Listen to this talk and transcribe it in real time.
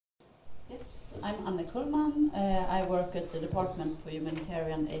I'm Anne Kullman. I work at the Department for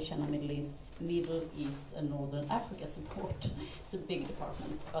Humanitarian Asia and Middle East and Northern Africa support. It's a big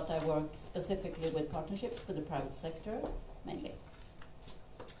department, but I work specifically with partnerships with the private sector, mainly.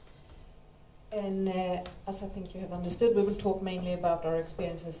 And as I think you have understood, we will talk mainly about our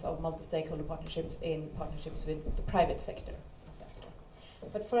experiences of multi-stakeholder partnerships in partnerships with the private sector.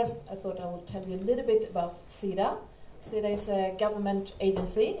 But first, I thought I would tell you a little bit about Sida. Sida is a government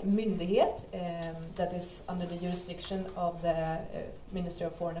agency, myndighet, that is under the jurisdiction of the Ministry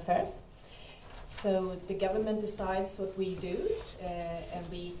of Foreign Affairs. So the government decides what we do, and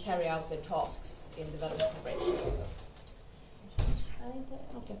we carry out the tasks in development cooperation.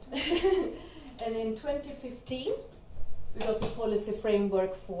 And in 2015, we got the policy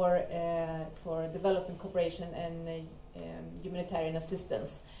framework for development cooperation and humanitarian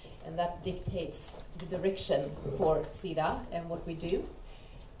assistance, and that dictates the direction for Sida and what we do.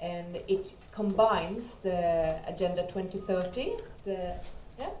 And it combines the Agenda 2030,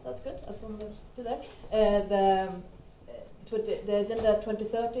 that's good, that's on the there. The Agenda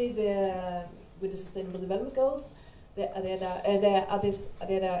 2030, with the Sustainable Development Goals, the Addis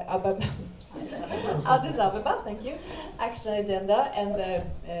Ababa, thank you, Action Agenda, and the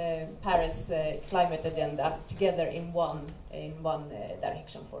Paris Climate Agenda together in one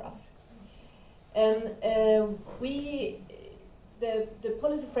direction for us. And the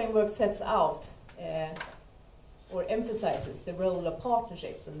policy framework sets out or emphasizes the role of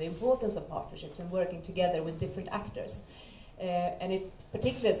partnerships and the importance of partnerships and working together with different actors. And it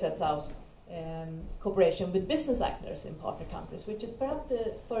particularly sets out cooperation with business actors in partner countries, which is perhaps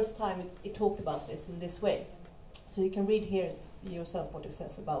the first time it talked about this in this way. So you can read here yourself what it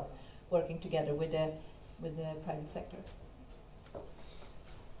says about working together with the private sector.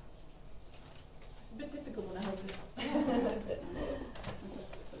 It's a bit difficult when I hold this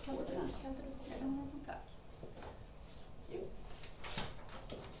up.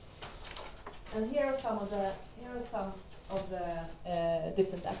 And here are some of the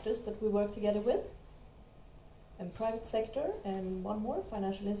different actors that we work together with. And private sector and one more,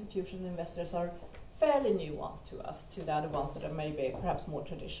 financial institution investors are fairly new ones to us, to the other ones that are maybe perhaps more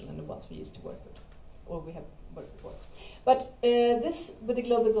traditional and the ones we used to work with, or we have worked before. But this with the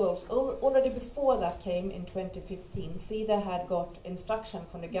global goals, already before that came in 2015, Sida had got instruction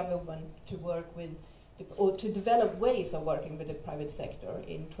from the government to work with, or to develop ways of working with the private sector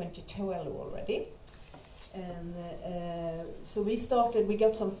in 2012 already. And so we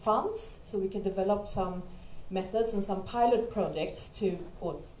got some funds so we could develop some methods and some pilot projects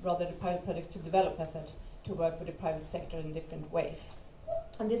or rather the pilot projects to develop methods to work with the private sector in different ways.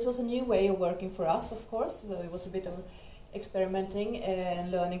 And this was a new way of working for us, of course, so it was a bit of experimenting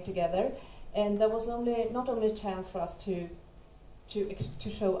and learning together. And there was not only a chance for us to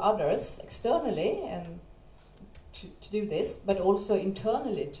show others externally and to do this, but also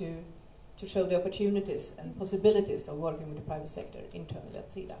internally to show the opportunities and possibilities of working with the private sector internally at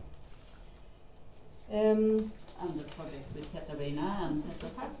Sida. And the project with Katarina and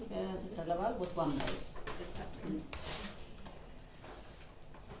Petra Laval was one of those. Exactly.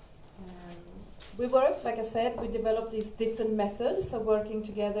 We worked, like I said, we developed these different methods of working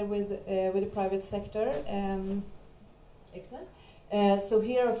together with the private sector. Excellent. So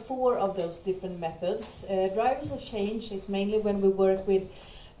here are 4 of those different methods. Drivers of change is mainly when we work with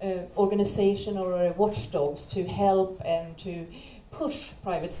organization or watchdogs to help and to push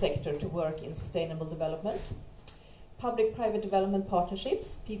private sector to work in sustainable development. Public-private development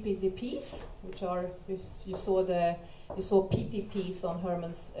partnerships, PPDPs, which are you saw PPPs on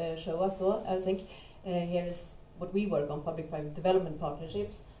Herman's show as well. I think here is what we work on: public-private development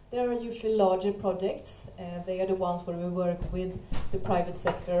partnerships. They are usually larger projects. They are the ones where we work with the private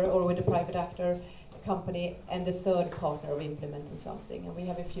sector or with the private actor company and the third partner of implementing something. And we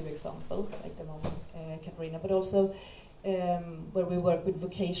have a few examples, like the one Katarina, but also where we work with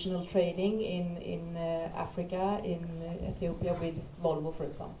vocational training in Africa, in Ethiopia with Volvo, for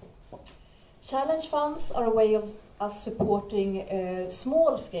example. Challenge funds are a way of us supporting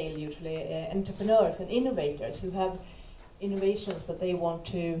small-scale, usually, entrepreneurs and innovators who have innovations that they want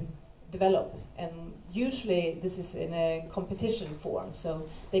to develop, and usually this is in a competition form, so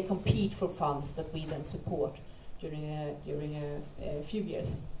they compete for funds that we then support during a few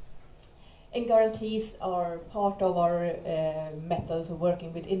years. And guarantees are part of our methods of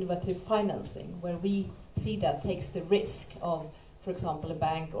working with innovative financing, where we see that takes the risk of, for example, a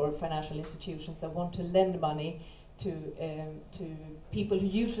bank or financial institutions that want to lend money to people who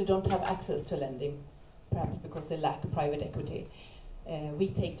usually don't have access to lending, perhaps because they lack private equity. We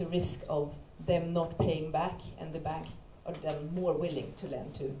take the risk of them not paying back, and the bank are then more willing to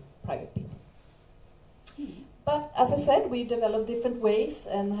lend to private people. But as I said, we develop different ways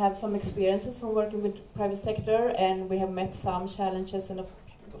and have some experiences from working with private sector, and we have met some challenges and of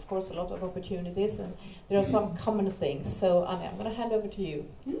course a lot of opportunities, and there are some common things. So Anja, I'm going to hand over to you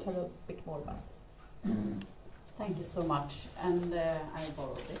to tell a bit more about this. Thank you so much, and I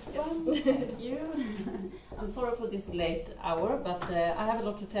borrow this one. Thank you. I'm sorry for this late hour, but I have a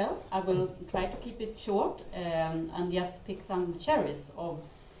lot to tell. I will try to keep it short and just pick some cherries of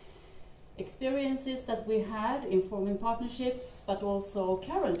experiences that we had in forming partnerships, but also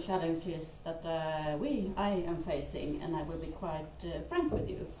current challenges that I am facing, and I will be quite frank with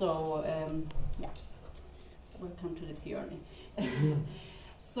you. So, yeah, welcome to this journey.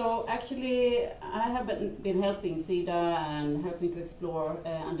 So actually, I have been helping Sida and helping to explore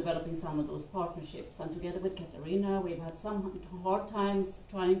and developing some of those partnerships. And together with Katarina, we've had some hard times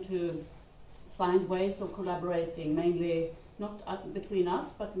trying to find ways of collaborating, mainly not between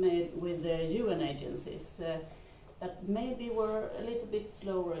us, but with the UN agencies that maybe were a little bit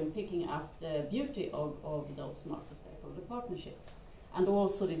slower in picking up the beauty of those multi-stakeholder partnerships, and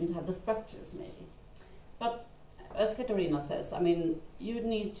also didn't have the structures maybe. But as Katarina says, I mean, you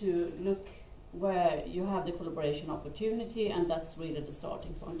need to look where you have the collaboration opportunity, and that's really the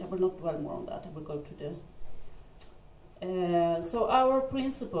starting point. I will not dwell more on that. I will go to the so our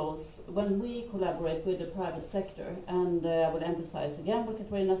principles when we collaborate with the private sector, and I will emphasize again what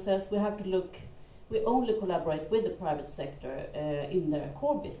Katarina says, we have to look, we only collaborate with the private sector in their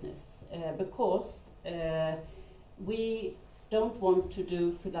core business because we don't want to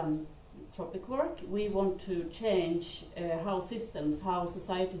do philanthropic work. We want to change how systems, how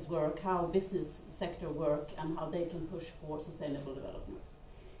societies work, how business sector work, and how they can push for sustainable development.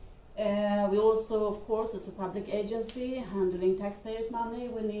 We also, of course, as a public agency handling taxpayers' money,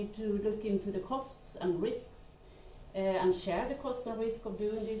 we need to look into the costs and risks and share the costs and risks of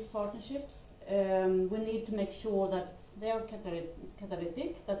doing these partnerships. We need to make sure that they are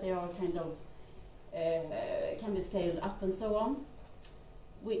catalytic, that they are kind of can be scaled up and so on.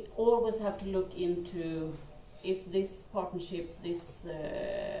 We always have to look into if this partnership, this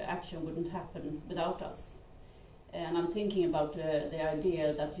action wouldn't happen without us. And I'm thinking about the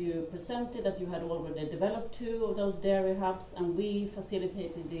idea that you presented, that you had already developed 2 of those dairy hubs, and we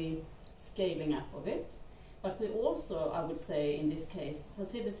facilitated the scaling up of it. But we also, I would say, in this case,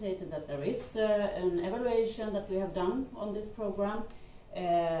 facilitated that there is an evaluation that we have done on this program.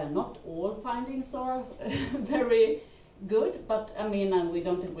 Not all findings are very good, but I mean, and we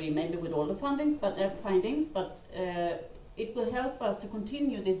don't agree maybe with all the findings, but it will help us to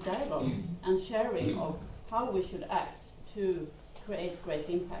continue this dialogue and sharing of how we should act to create great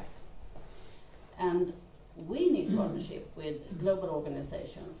impact. And we need partnership with global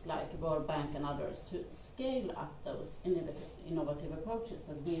organizations like World Bank and others to scale up those innovative approaches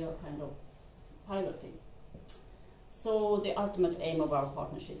that we are kind of piloting. So the ultimate aim of our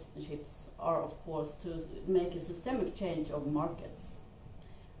partnerships are, of course, to make a systemic change of markets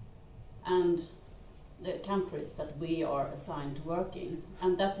and the countries that we are assigned to work in.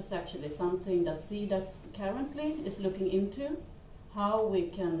 And that is actually something that Sida currently is looking into, how we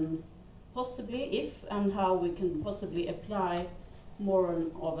can possibly, how we can possibly apply more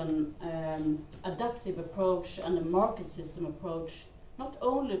of an adaptive approach and a market system approach, not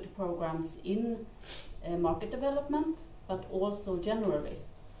only to programs in market development, but also generally.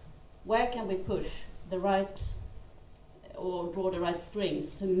 Where can we push the right or draw the right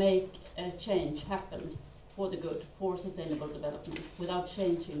strings to make a change happen for the good, for sustainable development, without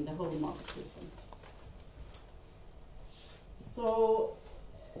changing the whole market system? So,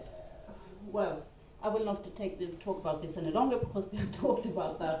 well, I will not talk about this any longer because we have talked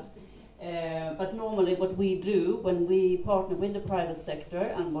about that. But normally what we do when we partner with the private sector,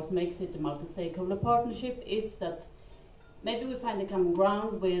 and what makes it a multi-stakeholder partnership, is that maybe we find a common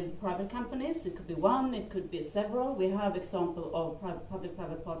ground with private companies. It could be one, it could be several. We have example of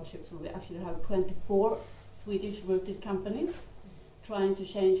public-private partnerships where we actually have 24 Swedish-rooted companies trying to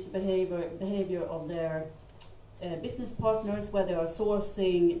change the behavior of their business partners, where they are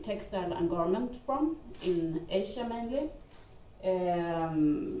sourcing textile and garment from, in Asia mainly,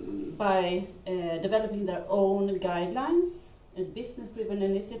 by developing their own guidelines, a business-driven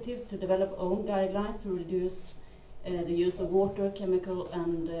initiative to develop own guidelines to reduce the use of water, chemical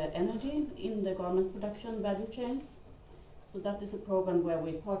and energy in the garment production value chains. So that is a program where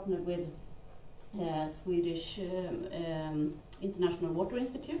we partnered with Swedish International Water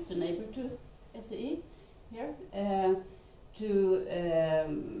Institute, a neighbor to SEE here, to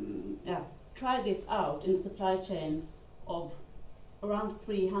try this out in the supply chain of around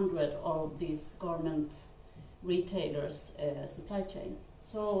 300 of these garment retailers' supply chain.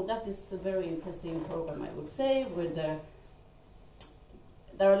 So that is a very interesting program, I would say, with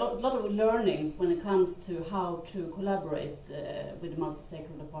there are a lot of learnings when it comes to how to collaborate with the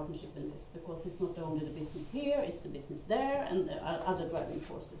multi-stakeholder partnership in this, because it's not only the business here, it's the business there, and there are other driving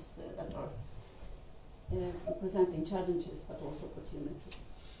forces that are presenting challenges but also opportunities.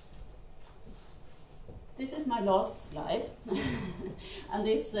 This is my last slide, and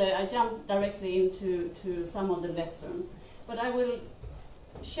this I jump directly into some of the lessons, but I will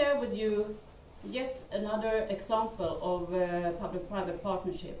share with you yet another example of public-private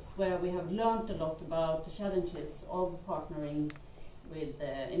partnerships where we have learned a lot about the challenges of partnering with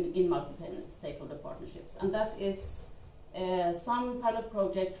in multi-stakeholder partnerships, and that is some pilot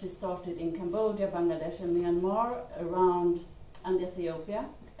projects we started in Cambodia, Bangladesh, and Myanmar and Ethiopia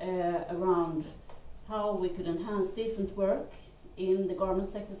around how we could enhance decent work in the garment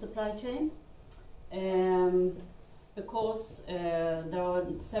sector supply chain. Because there are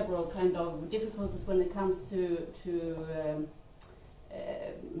several kind of difficulties when it comes to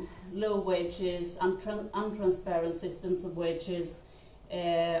low wages, untransparent systems of wages,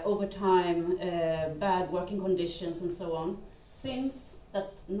 overtime, bad working conditions, and so on. Things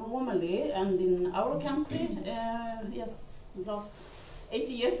that normally, and in our country, yes, last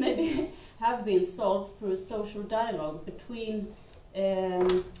 80 years maybe, have been solved through social dialogue between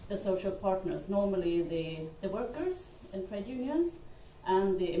the social partners, normally the workers and trade unions,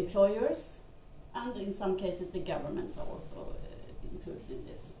 and the employers, and in some cases the governments are also included in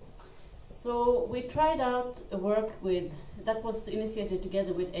this. So we tried out a work that was initiated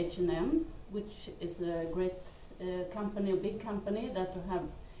together with H&M, which is a great company, a big company that have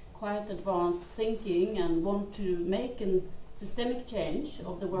quite advanced thinking and want to make a systemic change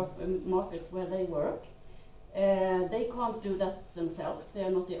of the work markets where they work. They can't do that themselves. They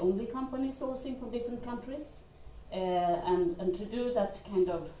are not the only company sourcing from different countries. And to do that kind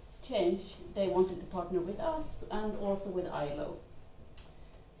of change, they wanted to partner with us and also with ILO.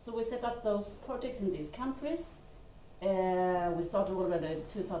 So we set up those projects in these countries. We started already in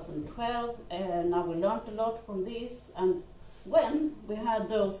 2012, and now we learned a lot from these. And when we had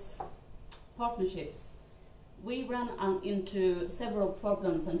those partnerships, we ran into several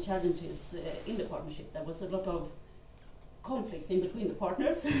problems and challenges in the partnership. There was a lot of conflicts in between the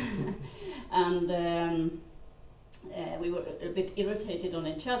partners, and we were a bit irritated on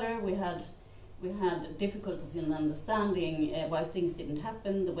each other. We had difficulties in understanding why things didn't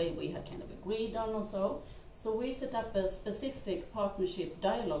happen the way we had kind of agreed on or so. So we set up a specific partnership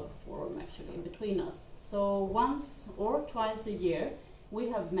dialogue forum actually in between us. So once or twice a year we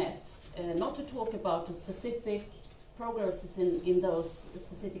have met, not to talk about the specific progresses in those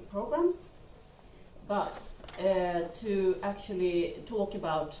specific programs, but to actually talk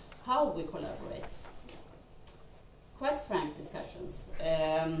about how we collaborate. Quite frank discussions,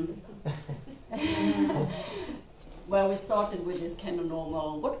 where we started with this kind of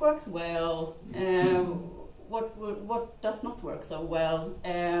normal, what works well, what does not work so well,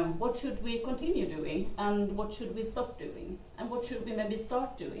 what should we continue doing, and what should we stop doing, and what should we maybe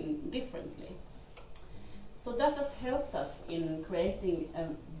start doing differently. So that has helped us in creating a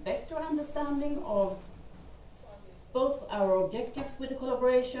better understanding of both our objectives with the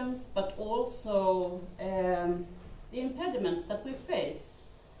collaborations, but also the impediments that we face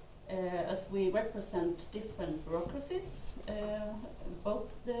as we represent different bureaucracies, both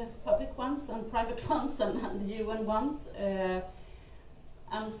the public ones and private ones and the UN ones.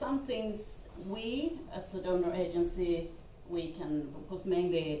 And some things we, as a donor agency, we can, because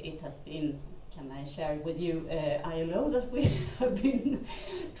mainly it has been, can I share with you, ILO, that we have been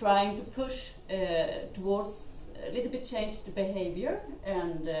trying to push towards a little bit change the behavior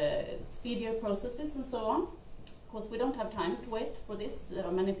and speedier processes and so on. Of course, we don't have time to wait for this. There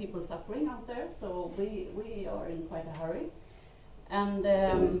are many people suffering out there, so we are in quite a hurry. And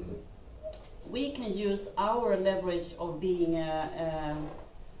we can use our leverage of being a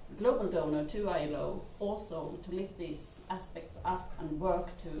global donor to ILO also to lift these aspects up and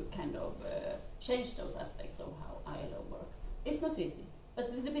work to kind of change those aspects of how ILO works. It's not easy, but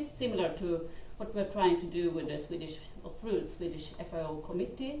it's a little bit similar to what we're trying to do with the Swedish, or through the Swedish FAO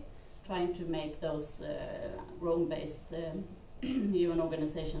committee, trying to make those Rome-based UN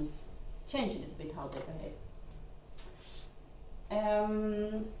organizations change a little bit how they behave.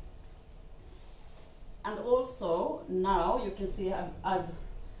 And also now you can see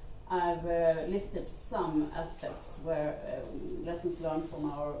I've listed some aspects where lessons learned from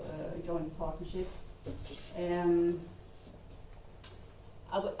our joint partnerships.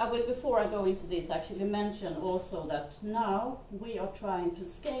 I will, before I go into this, actually mention also that now we are trying to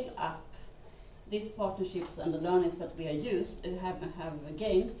scale up these partnerships and the learnings that we have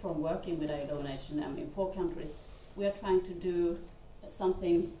gained from working with ILO and H&M in 4 countries, we are trying to do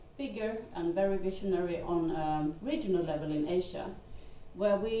something bigger and very visionary on regional level in Asia,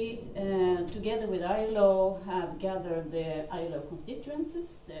 where we, together with ILO, have gathered the ILO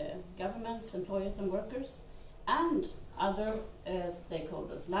constituencies, the governments, employers and workers, and other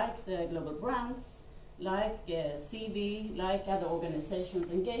stakeholders like the global brands, like CV, like other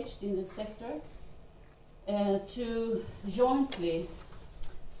organizations engaged in this sector, to jointly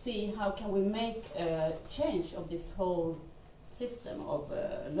see how can we make a change of this whole system of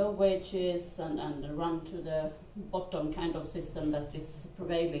low wages and run to the bottom kind of system that is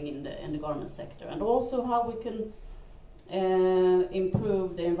prevailing in the garment sector, and also how we can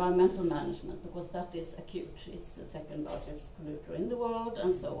improve the environmental management, because that is acute. It's the 2nd largest polluter in the world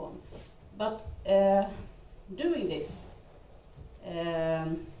and so on. But doing this,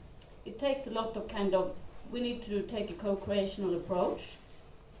 it takes a lot of we need to take a co-creational approach,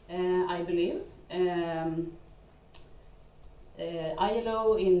 I believe.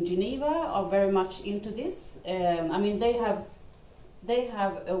 ILO in Geneva are very much into this. I mean, they have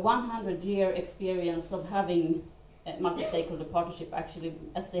a 100-year experience of having multi-stakeholder partnership, actually,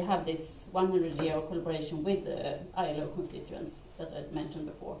 as they have this 100-year collaboration with the ILO constituents that I mentioned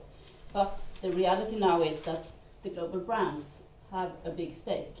before. But the reality now is that the global brands have a big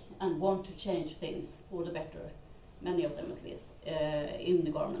stake and want to change things for the better, many of them at least, in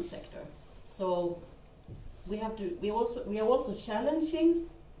the garment sector. So we are also challenging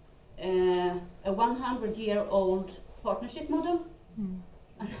a 100-year-old partnership model.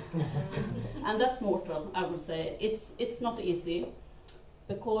 And that's mortal, I would say. It's not easy,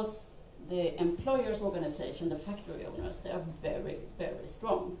 because the employers' organization, the factory owners, they are very, very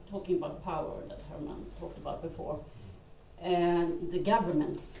strong, talking about power that Herman talked about before. And the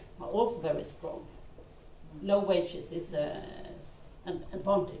governments are also very strong. Low wages is an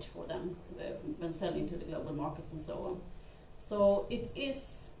advantage for them when selling to the global markets and so on. So it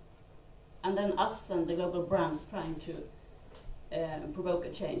is, and then us and the global brands trying to provoke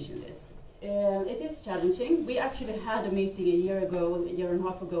a change in this. It is challenging. We actually had a meeting a year and a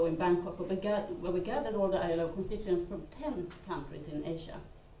half ago in Bangkok, where we gathered all the ILO constituents from 10 countries in Asia,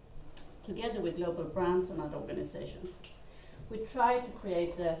 together with global brands and other organizations. We tried to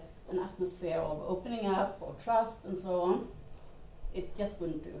create an atmosphere of opening up, or trust and so on. It just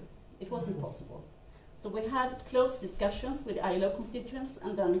wouldn't do. It wasn't possible. So we had close discussions with ILO constituents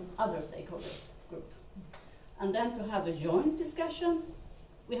and then other stakeholders group. And then to have a joint discussion,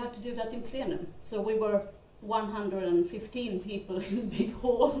 we had to do that in plenum. So we were 115 people in a big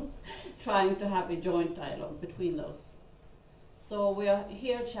hall trying to have a joint dialogue between those. So we are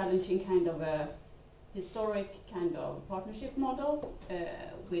here challenging kind of a historic kind of partnership model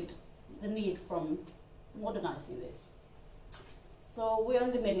with the need from modernizing this. So we are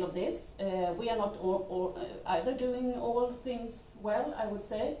in the middle of this. We are not either doing all things well, I would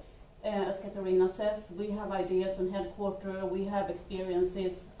say. As Katarina says, we have ideas on headquarters, we have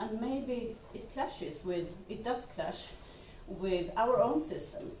experiences, and maybe it does clash with our own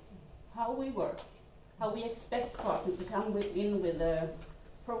systems, how we work, how we expect partners to come in with a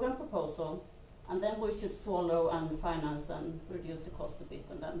program proposal, and then we should swallow and finance and reduce the cost a bit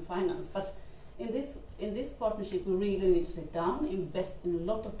and then finance. But in this partnership, we really need to sit down, invest in a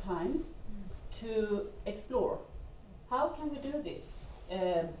lot of time to explore. How can we do this?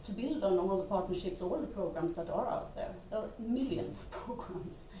 To build on all the partnerships, all the programs that are out there. There are millions of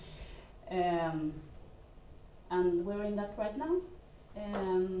programs. And we're in that right now.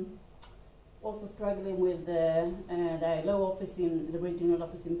 Also struggling with the ILO office the regional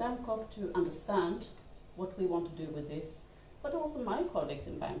office in Bangkok to understand what we want to do with this. But also my colleagues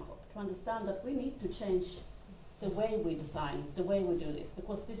in Bangkok to understand that we need to change the way we design, the way we do this,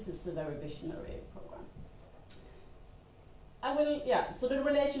 because this is a very visionary program. So the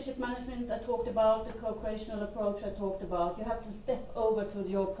relationship management I talked about, the co-creational approach I talked about, you have to step over to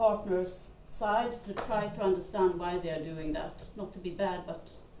your partner's side to try to understand why they are doing that. Not to be bad, but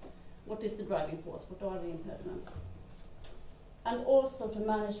what is the driving force? What are the impediments? And also to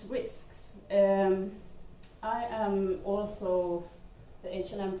manage risks. I am also the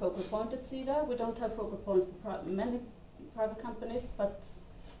H&M focal point at Sida. We don't have focal points for many private companies, but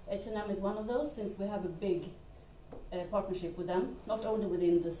H&M is one of those, since we have a big partnership with them, not only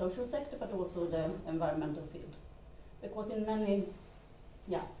within the social sector, but also the environmental field. Because in many,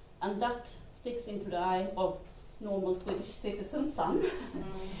 and that sticks into the eye of normal Swedish citizens, some,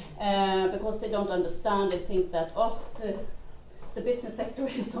 because they don't understand, they think that, the business sector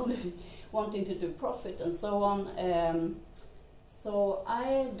is only wanting to do profit and so on. So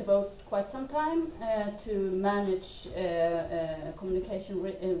I devote quite some time to manage communication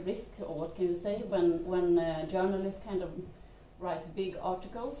risk, or what can you say, when journalists kind of write big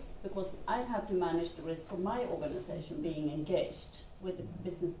articles, because I have to manage the risk for my organization being engaged with the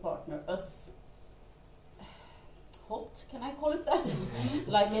business partner, us hot, can I call it that?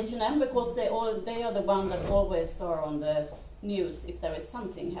 Like H&M, because they are the one that always are on the news if there is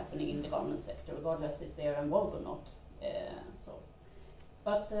something happening in the garment sector, regardless if they are involved or not.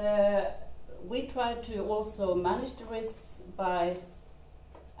 But we try to also manage the risks by,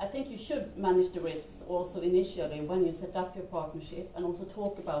 I think you should manage the risks also initially when you set up your partnership, and also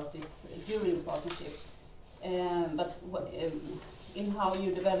talk about it during the partnership. But in how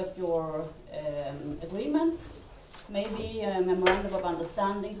you develop your agreements, maybe a memorandum of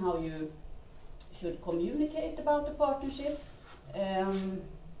understanding how you should communicate about the partnership, and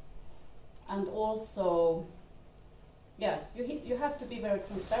also, yeah, you have to be very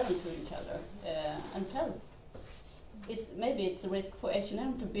transparent to each other and tell. Maybe it's a risk for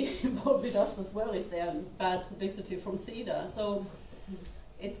H&M to be involved with us as well if they are bad publicity from Sida. So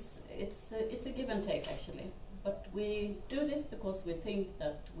it's a give and take actually. But we do this because we think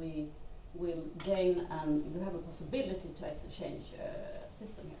that we will gain and we have a possibility to actually change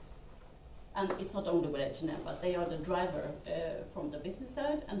system here. And it's not only with H&M, but they are the driver from the business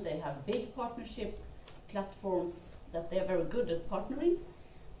side, and they have big partnership platforms that they're very good at partnering.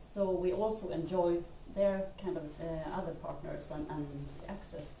 So we also enjoy their kind of other partners and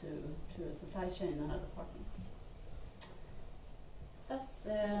access to a supply chain and other partners.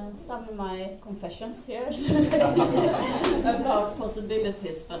 That's some of my confessions here about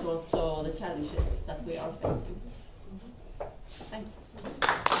possibilities, but also the challenges that we are facing. Thank you.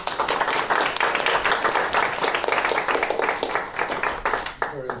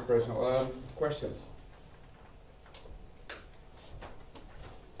 Very inspirational. Questions?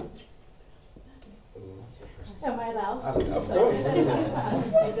 Am I allowed? Of course.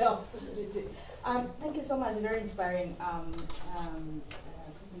 Thank you so much. Very inspiring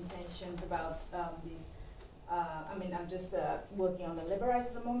presentations about these. I mean, I'm just working on the labor rights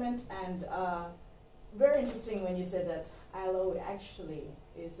at the moment, and very interesting when you said that ILO actually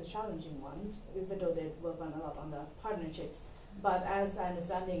is a challenging one, even though they work on a lot on the partnerships. But as I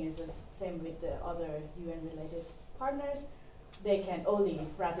understanding is the same with the other UN-related partners, they can only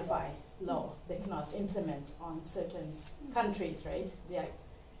ratify law. They cannot implement on certain countries, right? Like,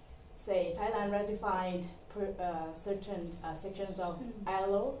 say, Thailand ratified certain sections of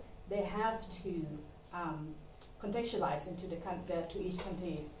ILO. They have to contextualize into to each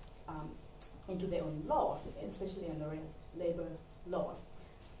country into their own law, especially in the labor law.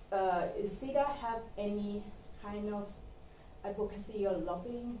 Is Sida have any kind of advocacy or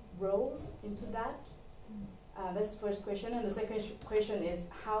lobbying roles into that? That's the first question. And the second question is,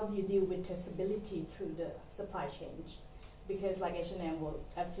 how do you deal with traceability through the supply chain? Because like H&M will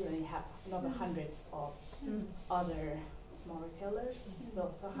definitely have another hundreds of other small retailers.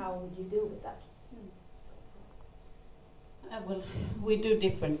 So how would you deal with that? Well, we do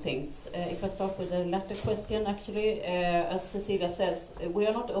different things. If I start with the latter question, actually, as Cecilia says, we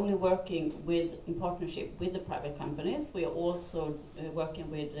are not only working in partnership with the private companies, we are also working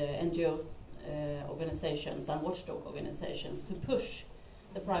with NGOs, organizations and watchdog organizations to push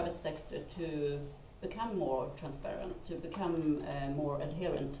the private sector to become more transparent, to become more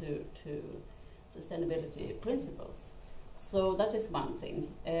adherent to sustainability principles. So that is one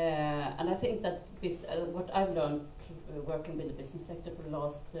thing. And I think that what I've learned working with the business sector for the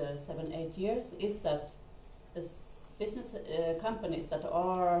last 7-8 years is that the business companies that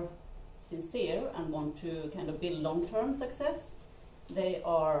are sincere and want to kind of build long-term success, they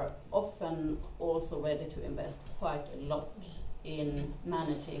are often also ready to invest quite a lot in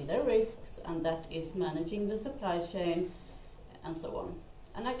managing their risks, and that is managing the supply chain and so on.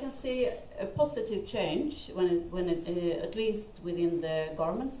 And I can see a positive change when it at least within the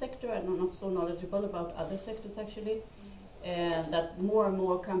garment sector. I'm not so knowledgeable about other sectors actually, that more and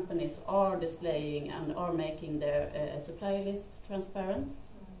more companies are displaying and are making their supply lists transparent.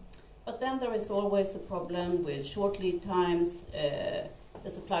 But then there is always a problem with short lead times, the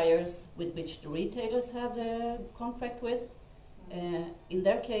suppliers with which the retailers have the contract with. In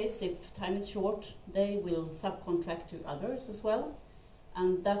their case, if time is short, they will subcontract to others as well.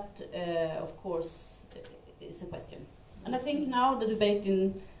 And that, of course, is a question. And I think now the debate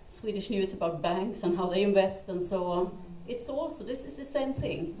in Swedish news about banks and how they invest and so on, it's also, this is the same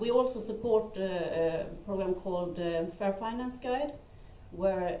thing. We also support a program called Fair Finance Guide,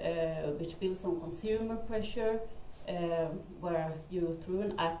 which builds on consumer pressure, where you through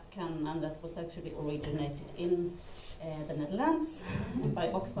an app can, and that was actually originated in the Netherlands by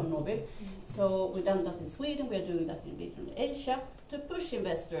Oxfam Nobel. So we've done that in Sweden, we are doing that in regional Asia to push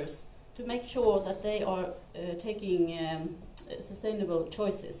investors to make sure that they are taking sustainable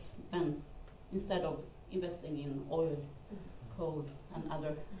choices instead of investing in oil, coal and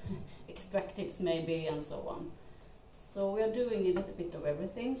other extractives maybe and so on. So we are doing a little bit of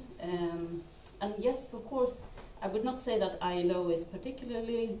everything. And yes, of course, I would not say that ILO is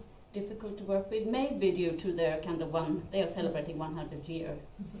particularly difficult to work with, maybe due to their kind of they are celebrating 100 years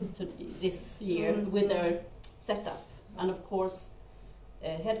this year with their setup. And of course,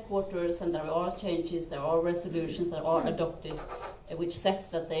 headquarters, and there are changes, there are resolutions that are adopted, which says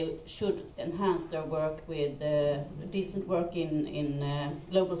that they should enhance their work with decent work in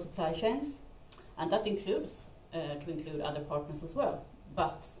global supply chains. And that includes to include other partners as well.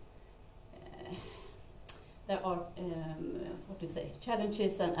 But there are,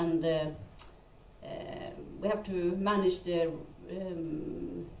 challenges, and we have to manage the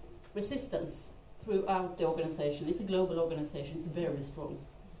resistance throughout the organization. It's a global organization, it's very strong.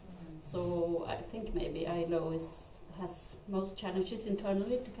 So I think maybe ILO has most challenges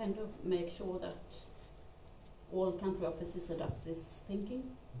internally to kind of make sure that all country offices adopt this thinking.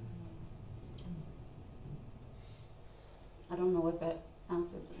 I don't know if I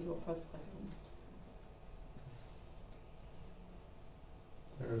answered your first question.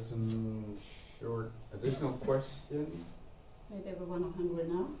 There's a short additional question. Maybe everyone are hungry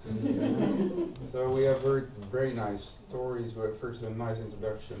now. So we have heard very nice stories. First, a nice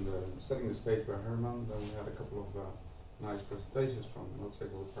introduction, setting the stage by Herman. Then we had a couple of nice presentations from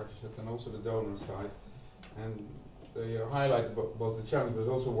Multi-Stakeholder Partnerships and also the donor side. And they highlight both the challenge, but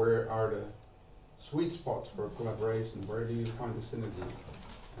also where are the sweet spots for collaboration. Where do you find the synergy,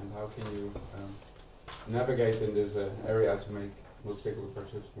 and how can you navigate in this area to make multi-stakeholder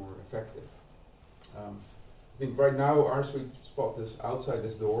partnerships more effective? I think right now our sweet spot is outside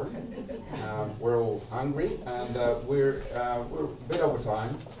this door. We're all hungry, and we're a bit over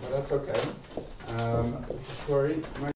time, but that's okay. Sorry.